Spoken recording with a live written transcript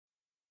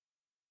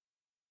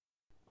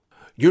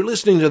You're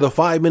listening to the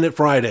 5 Minute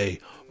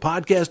Friday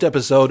podcast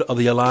episode of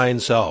The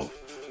Aligned Self.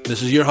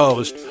 This is your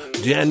host,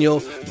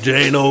 Daniel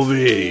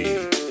J-N-O-V.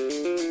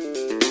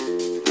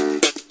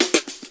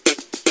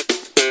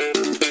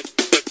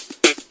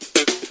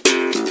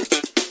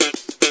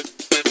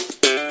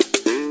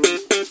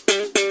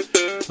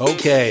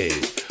 Okay,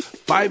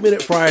 5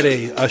 Minute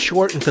Friday, a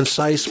short and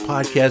concise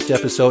podcast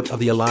episode of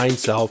The Aligned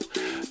Self,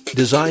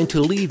 designed to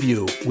leave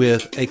you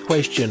with a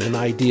question, an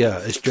idea,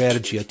 a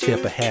strategy, a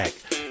tip, a hack,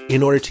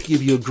 in order to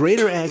give you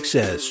greater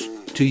access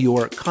to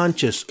your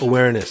conscious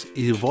awareness,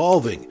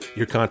 evolving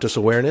your conscious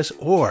awareness,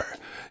 or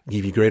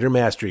give you greater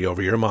mastery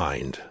over your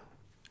mind.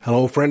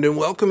 Hello, friend, and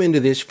welcome into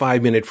this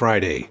 5 Minute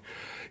Friday.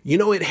 You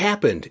know, it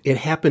happened. It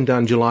happened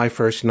on July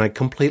 1st, and I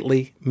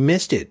completely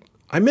missed it.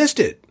 I missed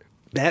it.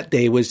 That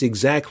day was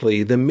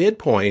exactly the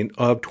midpoint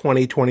of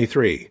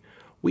 2023.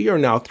 We are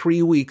now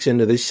 3 weeks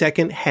into the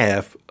second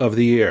half of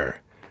the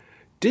year.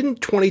 Didn't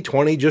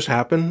 2020 just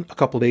happen a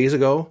couple days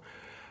ago?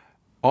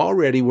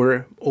 Already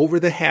we're over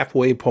the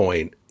halfway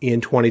point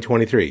in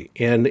 2023,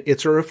 and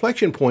it's a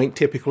reflection point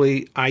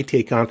typically I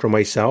take on for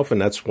myself, and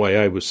that's why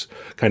I was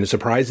kind of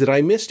surprised that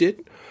I missed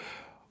it.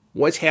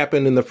 What's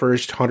happened in the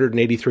first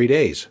 183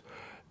 days?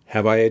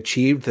 Have I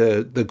achieved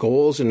the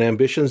goals and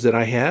ambitions that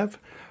I have?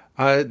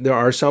 There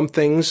are some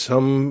things,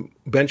 some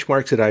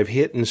benchmarks that I've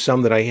hit and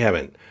some that I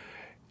haven't.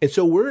 And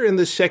so we're in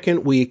the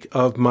second week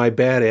of my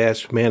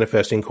Badass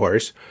Manifesting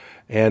course.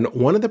 And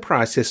one of the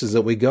processes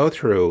that we go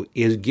through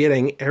is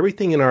getting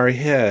everything in our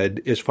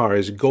head as far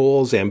as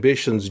goals,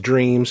 ambitions,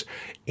 dreams,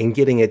 and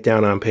getting it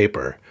down on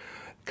paper.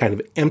 Kind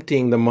of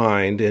emptying the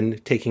mind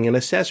and taking an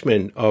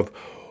assessment of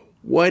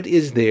what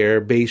is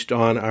there based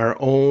on our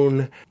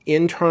own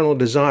internal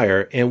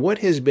desire and what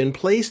has been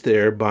placed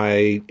there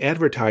by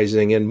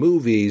advertising and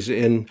movies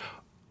and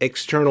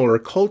external or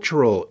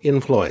cultural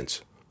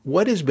influence.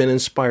 What has been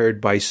inspired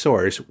by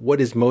source?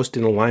 What is most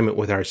in alignment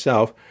with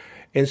ourselves?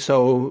 And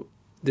so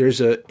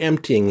there's an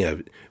emptying of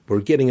it. We're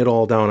getting it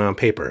all down on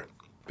paper.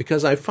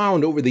 Because I've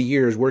found over the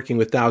years working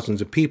with thousands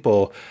of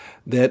people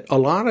that a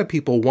lot of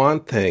people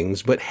want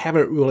things but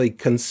haven't really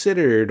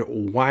considered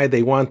why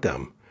they want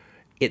them.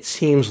 It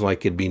seems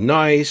like it'd be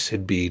nice to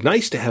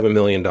have $1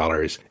 million.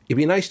 It'd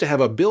be nice to have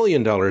 $1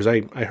 billion.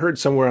 I heard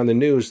somewhere on the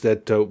news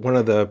that one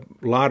of the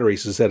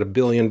lotteries is at $1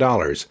 billion.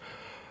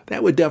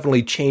 That would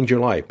definitely change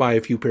your life. Buy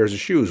a few pairs of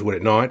shoes, would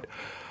it not?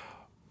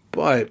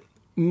 But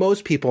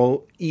most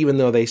people, even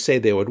though they say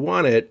they would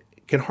want it,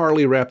 can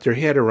hardly wrap their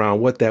head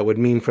around what that would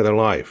mean for their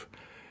life.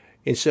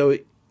 And so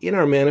in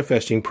our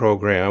manifesting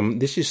program,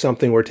 this is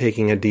something we're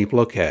taking a deep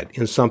look at,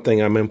 and something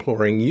I'm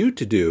imploring you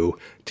to do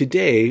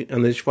today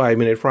on this 5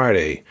 Minute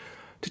Friday,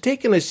 to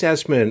take an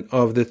assessment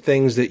of the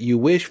things that you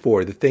wish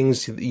for, the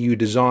things that you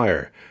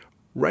desire.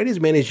 Write as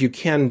many as you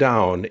can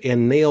down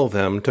and nail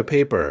them to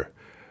paper.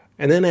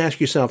 And then ask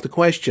yourself the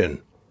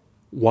question,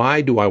 why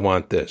do I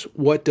want this?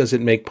 What does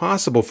it make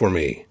possible for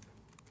me?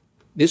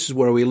 This is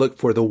where we look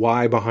for the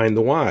why behind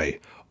the why.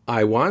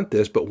 I want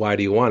this, but why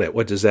do you want it?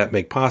 What does that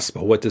make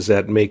possible? What does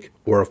that make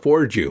or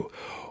afford you?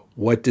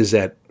 What does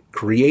that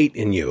create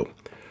in you?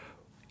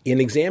 In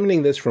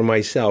examining this for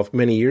myself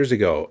many years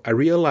ago, I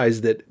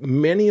realized that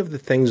many of the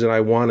things that I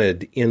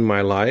wanted in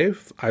my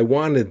life, I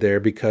wanted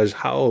there because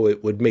how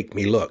it would make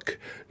me look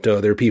to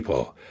other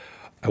people.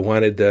 I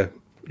wanted the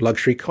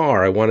luxury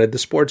car. I wanted the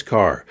sports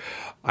car.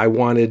 I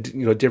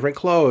wanted, different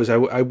clothes. I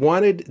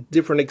wanted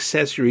different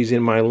accessories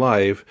in my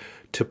life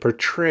to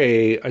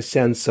portray a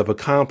sense of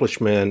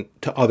accomplishment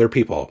to other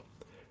people.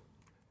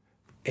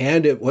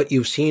 And what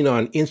you've seen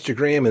on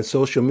Instagram and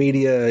social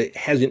media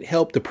hasn't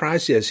helped the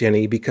process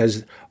any,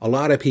 because a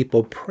lot of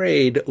people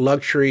parade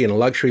luxury and a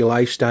luxury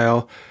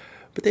lifestyle,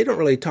 but they don't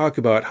really talk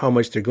about how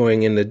much they're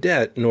going into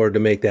debt in order to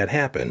make that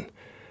happen.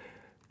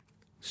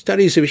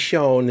 Studies have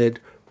shown that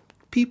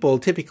people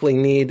typically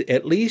need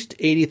at least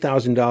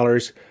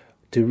 $80,000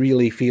 to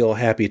really feel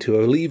happy,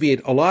 to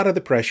alleviate a lot of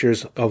the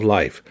pressures of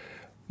life.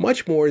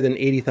 Much more than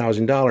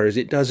 $80,000,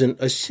 it doesn't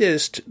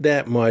assist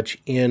that much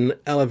in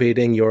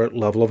elevating your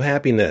level of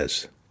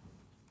happiness.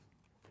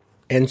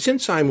 And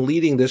since I'm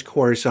leading this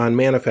course on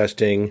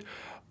manifesting,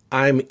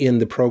 I'm in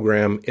the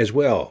program as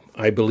well.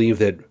 I believe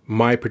that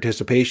my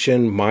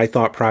participation, my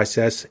thought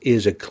process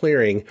is a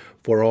clearing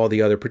for all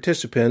the other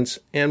participants.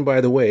 And by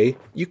the way,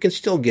 you can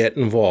still get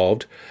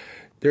involved.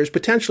 There's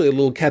potentially a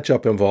little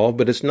catch-up involved,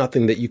 but it's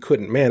nothing that you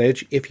couldn't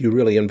manage if you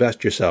really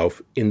invest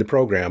yourself in the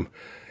program.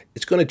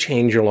 It's going to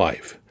change your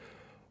life.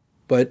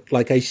 But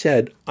like I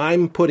said,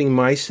 I'm putting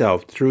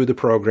myself through the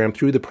program,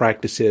 through the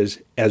practices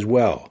as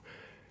well.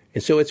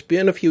 And so it's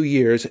been a few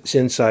years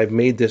since I've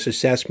made this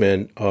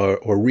assessment or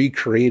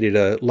recreated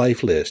a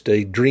life list,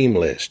 a dream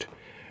list.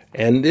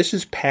 And this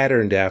is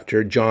patterned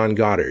after John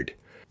Goddard.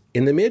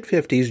 In the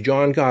mid-50s,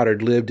 John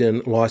Goddard lived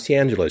in Los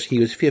Angeles. He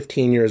was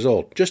 15 years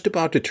old, just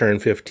about to turn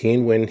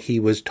 15, when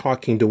he was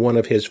talking to one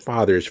of his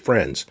father's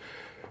friends.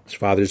 His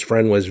father's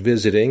friend was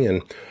visiting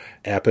and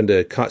happened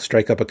to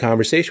strike up a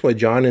conversation with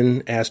John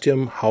and asked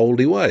him how old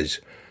he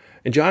was.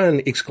 And John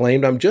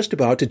exclaimed, "I'm just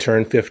about to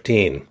turn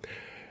 15.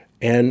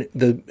 And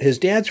his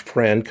dad's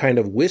friend kind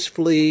of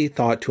wistfully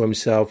thought to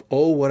himself,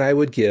 oh, what I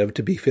would give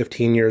to be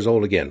 15 years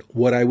old again,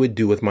 what I would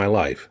do with my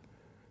life.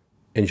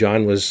 And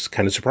John was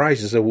kind of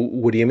surprised. He said,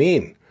 what do you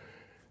mean?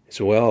 He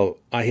said, well,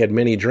 I had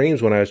many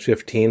dreams when I was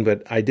 15,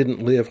 but I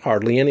didn't live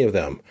hardly any of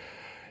them.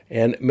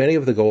 And many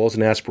of the goals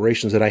and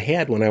aspirations that I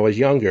had when I was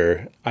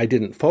younger, I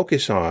didn't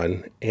focus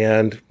on,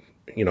 and,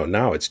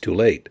 now it's too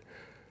late.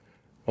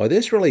 Well,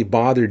 this really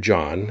bothered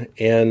John,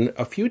 and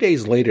a few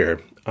days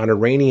later, on a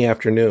rainy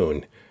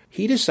afternoon,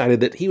 he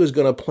decided that he was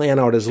going to plan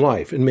out his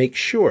life and make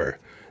sure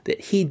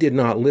that he did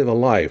not live a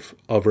life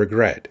of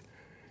regret.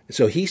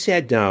 So he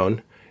sat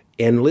down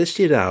and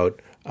listed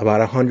out about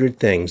 100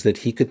 things that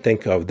he could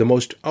think of, the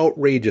most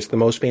outrageous, the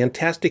most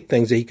fantastic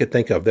things that he could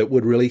think of that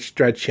would really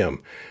stretch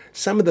him.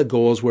 Some of the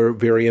goals were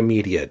very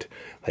immediate,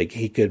 like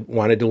he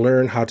wanted to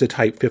learn how to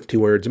type 50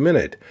 words a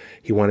minute.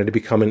 He wanted to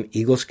become an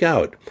Eagle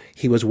Scout.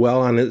 He was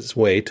well on his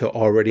way to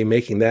already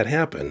making that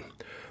happen.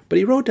 But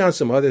he wrote down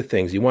some other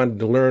things. He wanted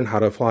to learn how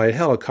to fly a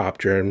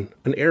helicopter and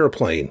an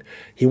airplane.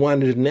 He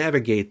wanted to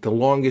navigate the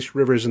longest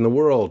rivers in the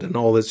world and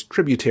all its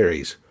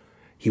tributaries.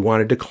 He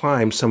wanted to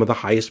climb some of the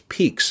highest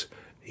peaks.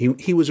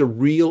 He was a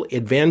real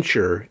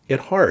adventurer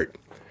at heart.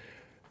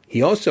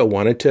 He also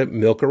wanted to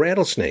milk a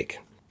rattlesnake.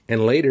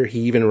 And later,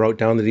 he even wrote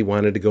down that he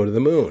wanted to go to the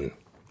moon.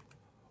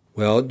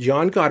 Well,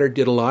 John Goddard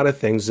did a lot of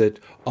things that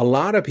a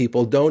lot of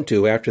people don't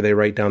do after they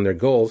write down their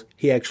goals.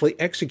 He actually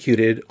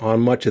executed on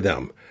much of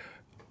them.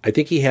 I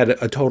think he had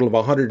a total of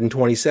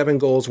 127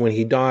 goals when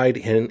he died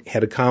and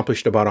had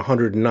accomplished about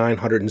 109,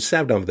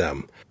 107 of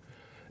them.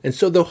 And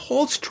so the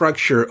whole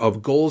structure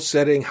of goal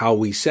setting, how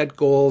we set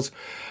goals,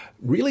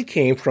 really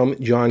came from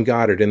John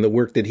Goddard and the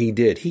work that he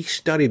did. He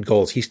studied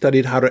goals. He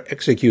studied how to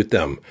execute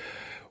them.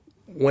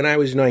 When I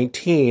was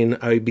 19,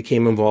 I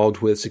became involved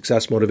with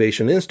Success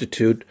Motivation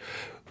Institute,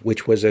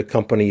 which was a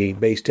company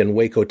based in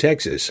Waco,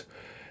 Texas.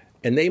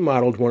 And they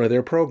modeled one of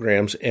their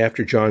programs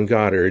after John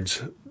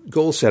Goddard's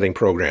goal-setting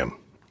program.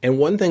 And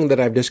one thing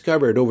that I've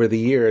discovered over the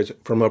years,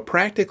 from a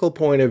practical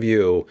point of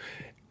view,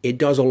 it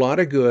does a lot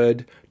of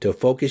good to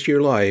focus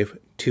your life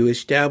to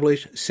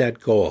establish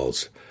set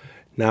goals.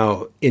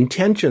 Now,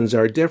 intentions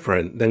are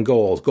different than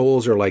goals.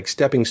 Goals are like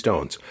stepping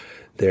stones.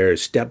 They're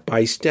step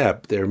by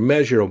step. They're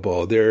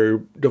measurable. They're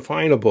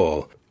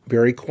definable,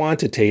 very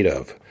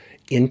quantitative.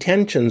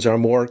 Intentions are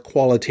more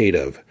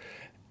qualitative.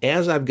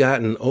 As I've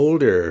gotten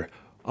older,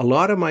 a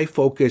lot of my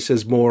focus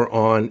is more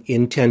on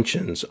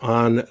intentions,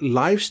 on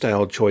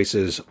lifestyle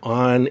choices,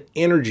 on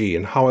energy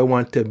and how I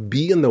want to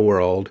be in the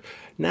world,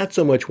 not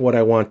so much what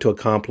I want to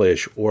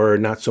accomplish or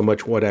not so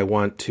much what I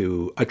want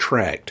to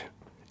attract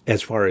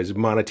as far as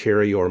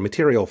monetary or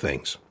material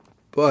things.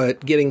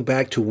 But getting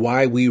back to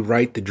why we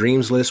write the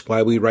dreams list,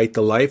 why we write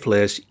the life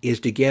list, is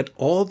to get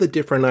all the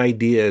different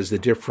ideas, the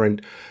different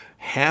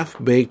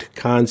half-baked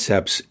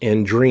concepts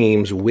and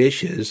dreams,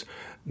 wishes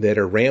that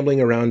are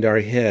rambling around our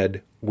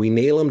head. We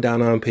nail them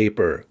down on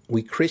paper.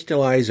 We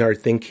crystallize our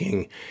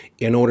thinking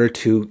in order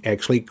to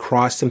actually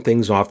cross some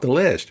things off the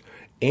list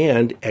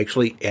and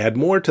actually add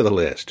more to the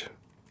list.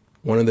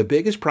 One of the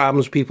biggest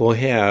problems people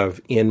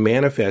have in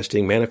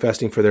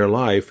manifesting for their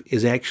life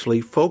is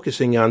actually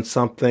focusing on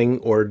something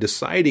or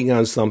deciding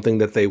on something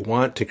that they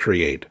want to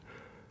create.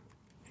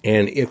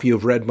 And if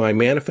you've read my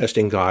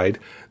manifesting guide,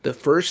 the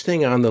first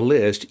thing on the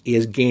list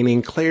is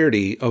gaining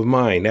clarity of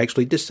mind,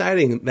 actually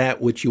deciding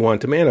that which you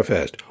want to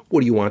manifest.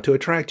 What do you want to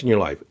attract in your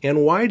life?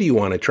 And why do you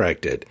want to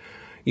attract it?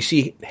 You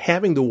see,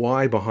 having the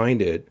why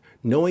behind it,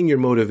 knowing your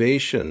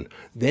motivation,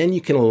 then you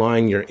can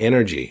align your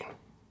energy.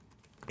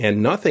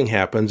 And nothing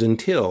happens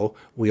until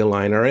we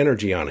align our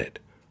energy on it.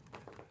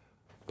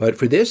 But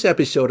for this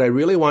episode, I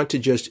really want to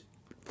just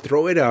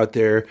throw it out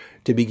there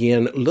to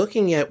begin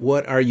looking at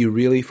what are you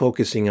really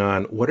focusing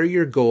on? What are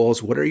your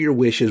goals? What are your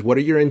wishes? What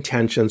are your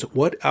intentions?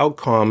 What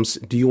outcomes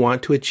do you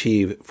want to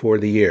achieve for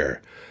the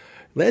year?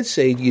 Let's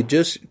say you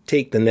just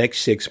take the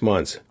next 6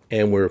 months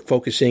and we're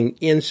focusing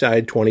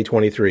inside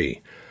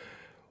 2023.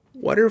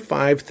 What are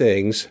 5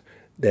 things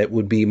that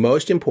would be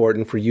most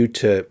important for you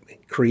to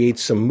create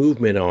some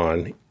movement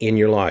on in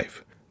your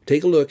life?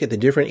 Take a look at the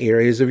different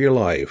areas of your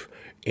life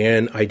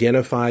and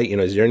identify,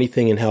 is there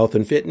anything in health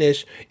and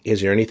fitness?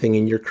 Is there anything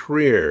in your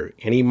career?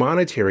 Any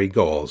monetary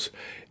goals?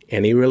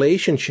 Any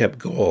relationship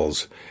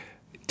goals?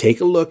 Take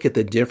a look at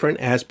the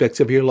different aspects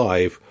of your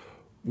life.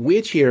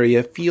 Which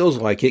area feels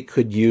like it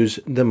could use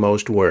the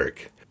most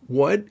work?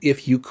 What,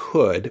 if you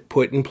could,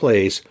 put in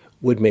place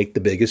would make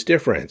the biggest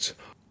difference?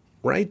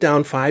 Write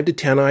down 5 to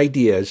 10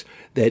 ideas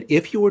that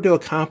if you were to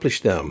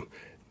accomplish them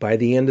by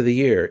the end of the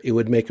year, it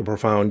would make a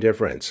profound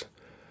difference.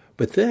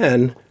 But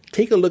then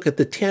take a look at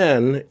the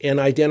 10 and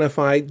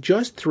identify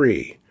just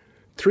 3.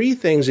 3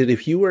 things that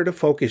if you were to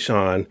focus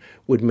on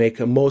would make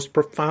a most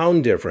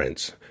profound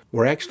difference.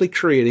 We're actually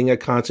creating a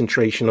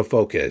concentration of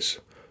focus.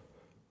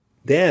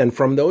 Then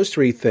from those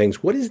 3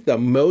 things, what is the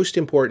most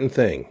important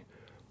thing?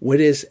 What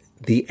is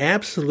the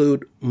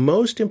absolute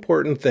most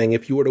important thing?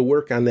 If you were to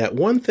work on that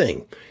one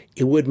thing,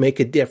 it would make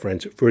a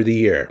difference for the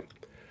year.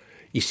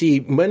 You see,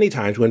 many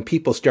times when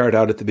people start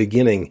out at the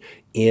beginning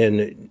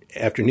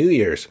after New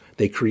Year's,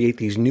 they create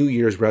these New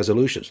Year's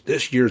resolutions.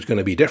 This year's going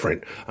to be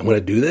different. I'm going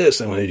to do this.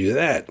 I'm going to do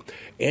that.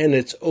 And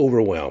it's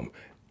overwhelmed.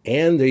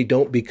 And they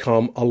don't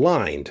become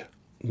aligned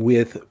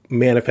with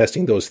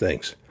manifesting those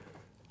things.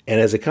 And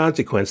as a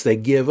consequence, they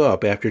give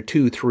up after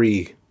 2,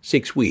 3,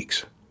 6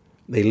 weeks.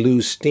 They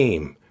lose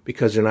steam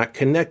because they're not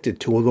connected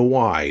to the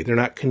why. They're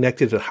not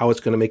connected to how it's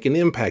going to make an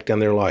impact on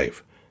their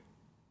life.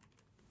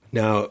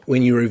 Now,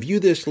 when you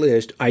review this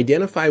list,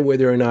 identify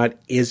whether or not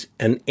is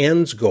an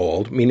ends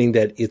goal, meaning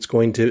that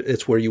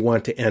it's where you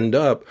want to end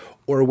up,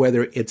 or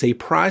whether it's a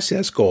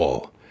process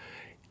goal.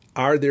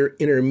 Are there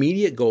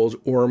intermediate goals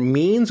or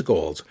means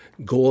goals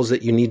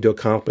that you need to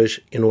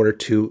accomplish in order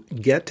to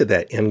get to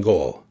that end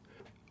goal?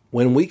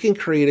 When we can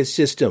create a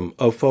system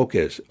of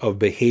focus, of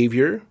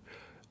behavior,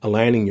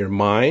 aligning your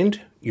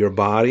mind, your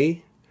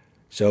body,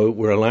 so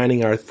we're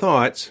aligning our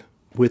thoughts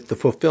with the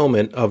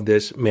fulfillment of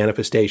this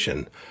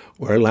manifestation.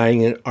 We're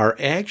aligning our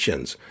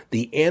actions,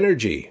 the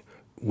energy,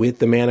 with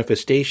the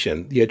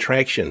manifestation, the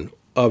attraction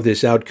of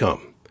this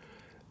outcome.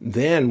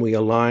 Then we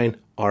align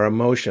our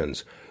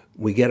emotions.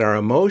 We get our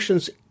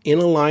emotions in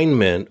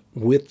alignment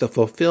with the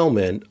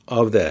fulfillment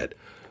of that.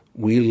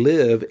 We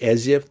live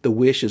as if the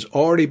wish has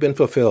already been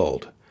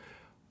fulfilled.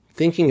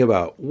 Thinking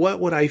about what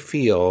would I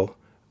feel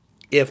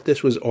if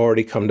this was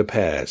already come to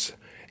pass.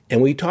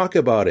 And we talk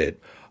about it.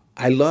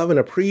 I love and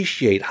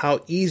appreciate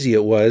how easy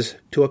it was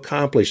to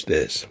accomplish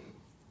this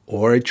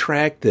or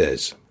attract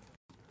this.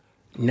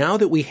 Now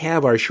that we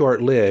have our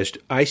short list,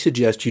 I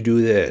suggest you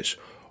do this.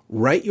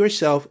 Write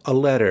yourself a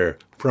letter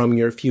from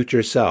your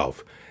future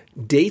self.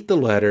 Date the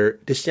letter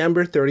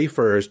December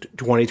 31st,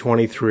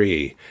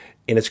 2023.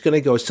 And it's going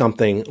to go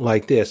something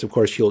like this. Of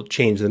course, you'll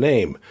change the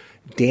name.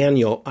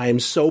 Daniel, I am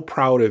so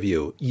proud of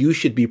you. You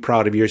should be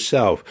proud of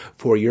yourself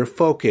for your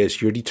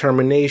focus, your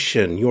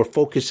determination, your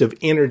focus of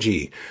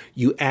energy.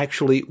 You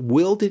actually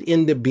willed it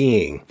into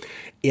being.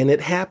 And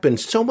it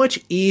happened so much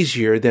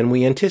easier than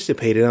we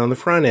anticipated on the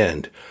front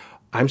end.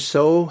 I'm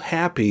so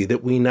happy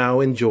that we now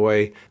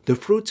enjoy the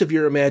fruits of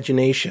your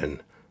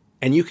imagination.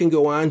 And you can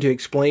go on to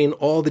explain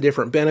all the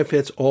different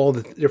benefits, all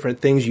the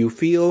different things you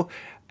feel.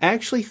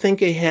 Actually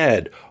think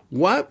ahead.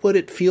 What would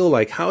it feel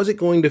like? How is it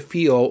going to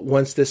feel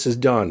once this is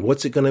done?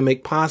 What's it going to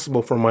make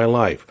possible for my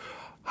life?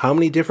 How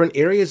many different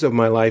areas of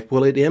my life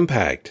will it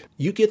impact?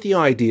 You get the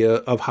idea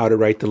of how to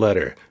write the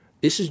letter.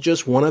 This is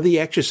just one of the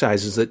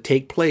exercises that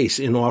take place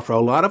and offer a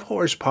lot of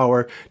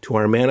horsepower to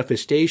our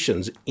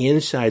manifestations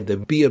inside the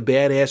Be a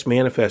Badass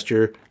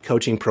Manifester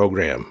coaching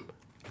program.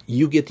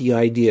 You get the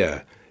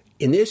idea.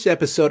 In this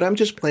episode, I'm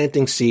just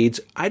planting seeds.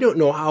 I don't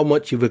know how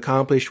much you've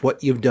accomplished,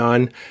 what you've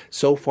done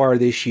so far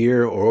this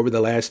year or over the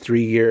last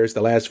 3 years,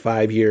 the last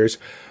 5 years.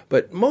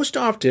 But most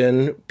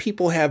often,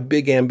 people have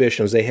big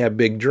ambitions. They have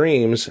big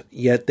dreams,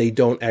 yet they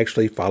don't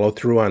actually follow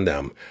through on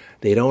them.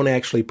 They don't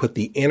actually put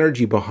the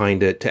energy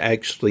behind it to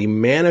actually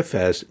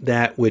manifest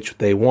that which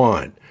they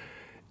want.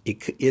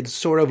 It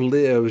sort of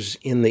lives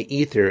in the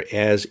ether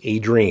as a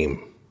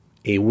dream,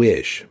 a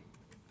wish.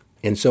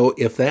 And so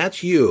if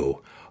that's you,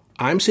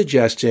 I'm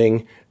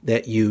suggesting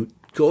that you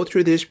go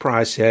through this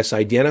process,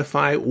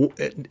 identify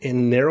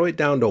and narrow it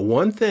down to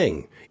one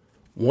thing.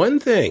 One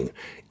thing.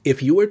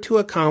 If you were to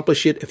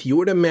accomplish it, if you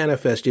were to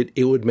manifest it,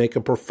 it would make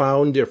a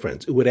profound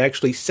difference. It would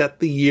actually set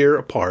the year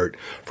apart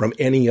from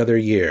any other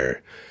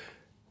year.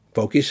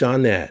 Focus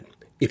on that.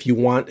 If you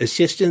want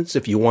assistance,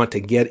 if you want to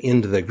get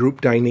into the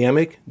group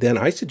dynamic, then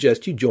I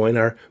suggest you join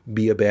our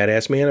Be a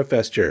Badass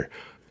Manifester.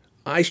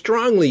 I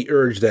strongly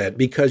urge that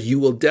because you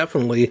will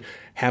definitely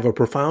have a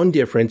profound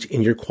difference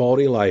in your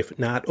quality of life,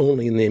 not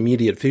only in the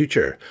immediate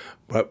future,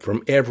 but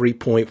from every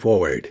point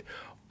forward.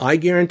 I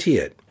guarantee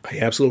it. I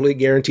absolutely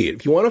guarantee it.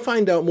 If you want to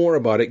find out more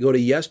about it, go to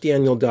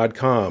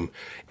yesdaniel.com.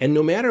 And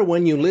no matter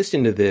when you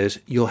listen to this,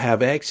 you'll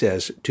have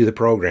access to the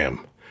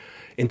program.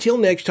 Until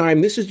next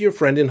time, this is your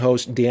friend and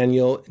host,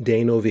 Daniel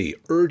D'Neuville,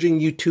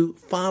 urging you to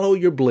follow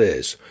your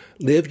bliss.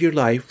 Live your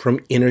life from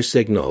inner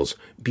signals.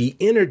 Be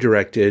inner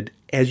directed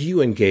as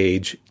you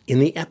engage in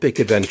the epic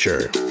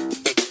adventure.